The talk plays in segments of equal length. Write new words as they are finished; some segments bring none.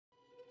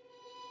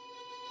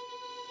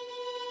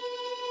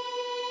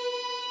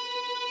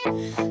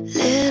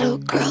Little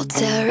girl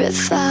terrified,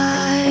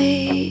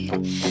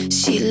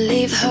 she'd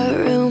leave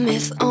her room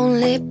if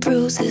only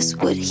bruises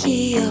would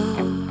heal.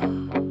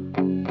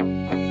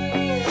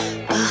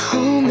 A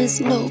home is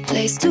no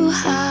place to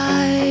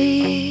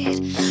hide.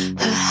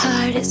 Her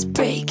heart is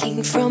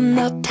breaking from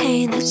the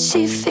pain that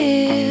she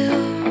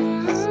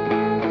feels.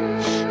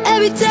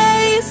 Every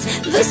day's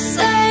the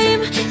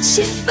same.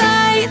 She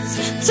fights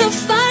to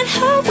find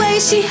her way.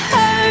 She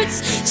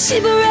hurts, she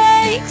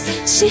breaks,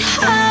 she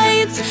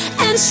hides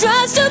and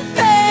tries to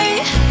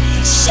pray.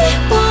 She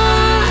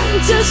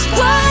wonders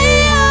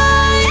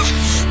why.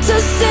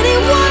 Does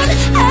anyone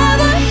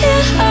ever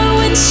hear her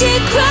when she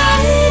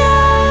cries?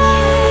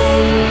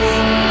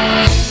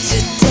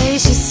 Today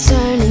she's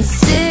turning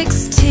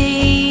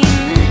 16.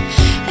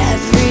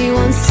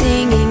 Everyone's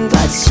singing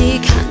but she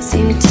can't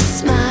seem to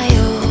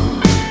smile.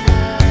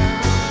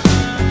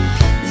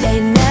 They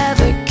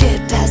never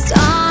get past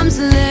arm's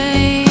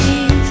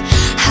length.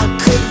 How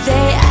could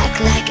they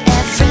act like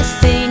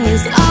everything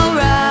is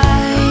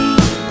alright?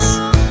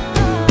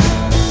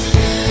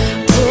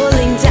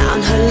 Pulling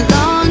down her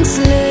long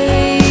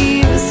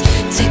sleeves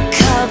to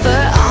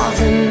cover all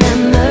the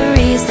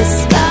memories the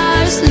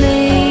scars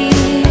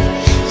leave.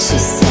 She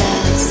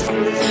says,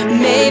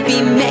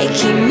 maybe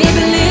making me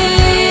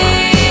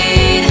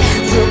believe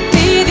will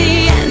be the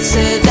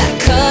answer that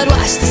could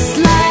wash the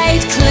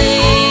slate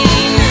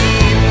clean.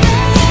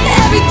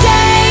 Every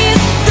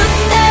day's the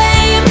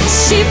same.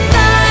 She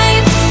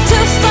fights to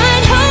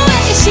find her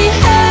way. She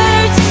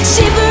hurts,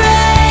 she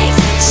breaks,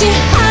 she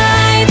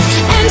hides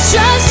and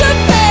tries to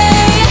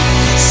pay.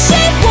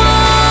 She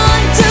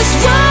wonders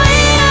why.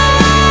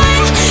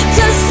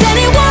 Does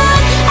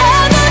anyone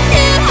ever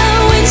hear her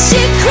when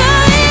she cries?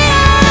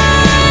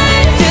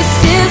 This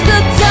is the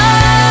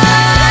dark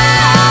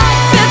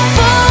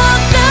before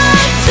the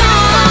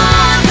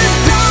dawn,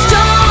 the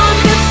storm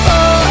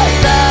before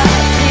the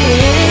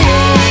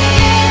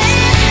peace.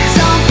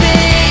 Don't be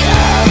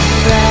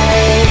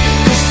afraid,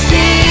 'cause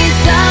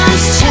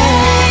seasons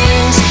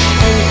change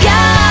and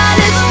God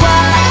is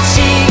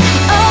watching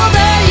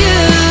over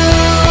you.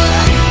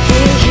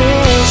 He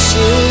hears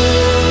you.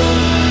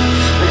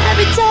 When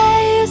every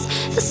day's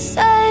the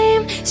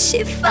same, she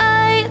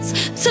fights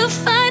to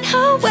find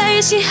her way.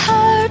 She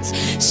hurts,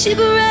 she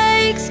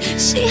breaks,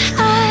 she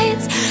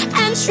hides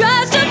and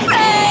tries to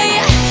pray.